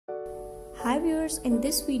Hi viewers, in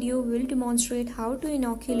this video we will demonstrate how to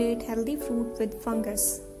inoculate healthy fruit with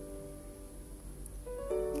fungus.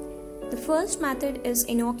 The first method is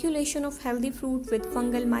inoculation of healthy fruit with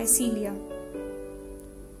fungal mycelia.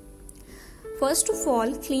 First of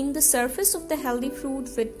all, clean the surface of the healthy fruit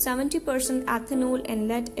with 70% ethanol and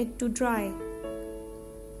let it to dry.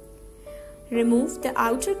 Remove the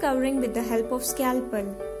outer covering with the help of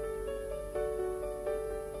scalpel.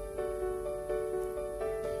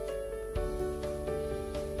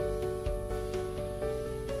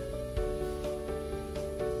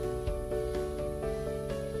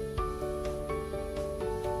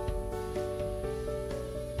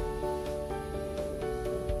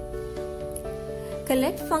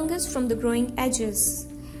 Collect fungus from the growing edges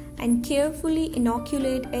and carefully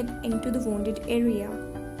inoculate it into the wounded area.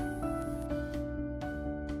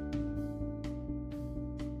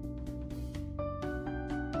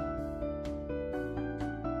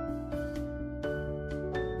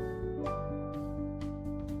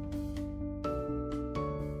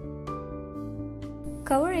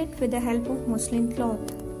 Cover it with the help of muslin cloth.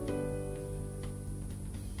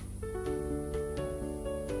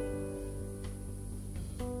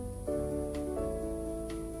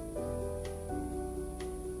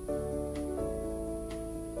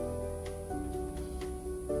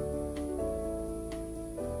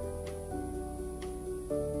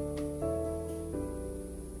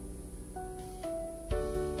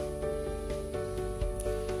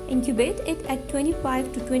 Incubate it at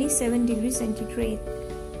 25 to 27 degrees centigrade.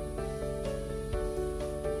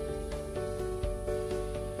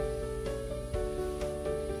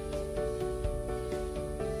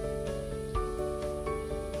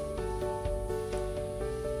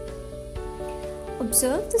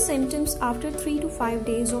 Observe the symptoms after 3 to 5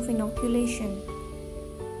 days of inoculation.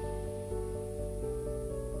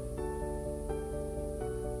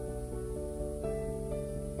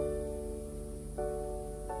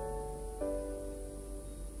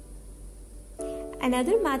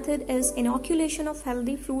 Another method is inoculation of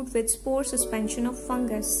healthy fruit with spore suspension of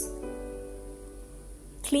fungus.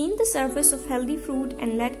 Clean the surface of healthy fruit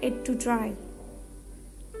and let it to dry.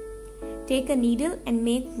 Take a needle and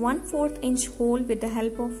make 1/4 inch hole with the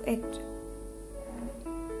help of it.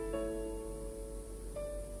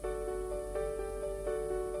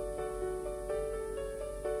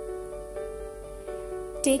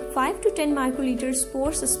 Take 5 to 10 microliter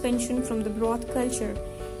spore suspension from the broth culture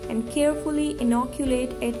and carefully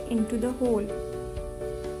inoculate it into the hole.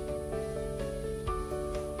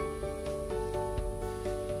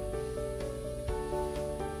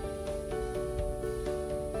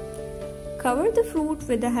 Cover the fruit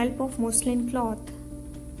with the help of muslin cloth.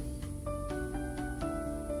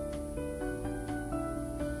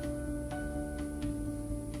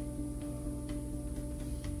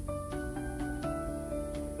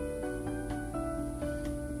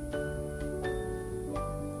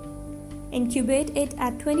 Incubate it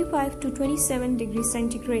at 25 to 27 degrees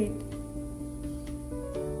centigrade.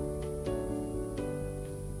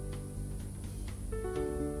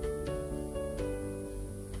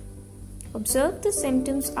 Observe the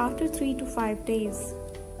symptoms after 3 to 5 days.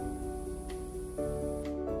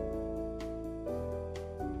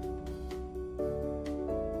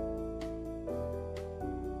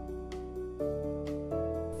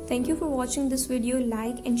 Thank you for watching this video.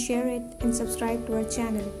 Like and share it and subscribe to our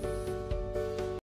channel.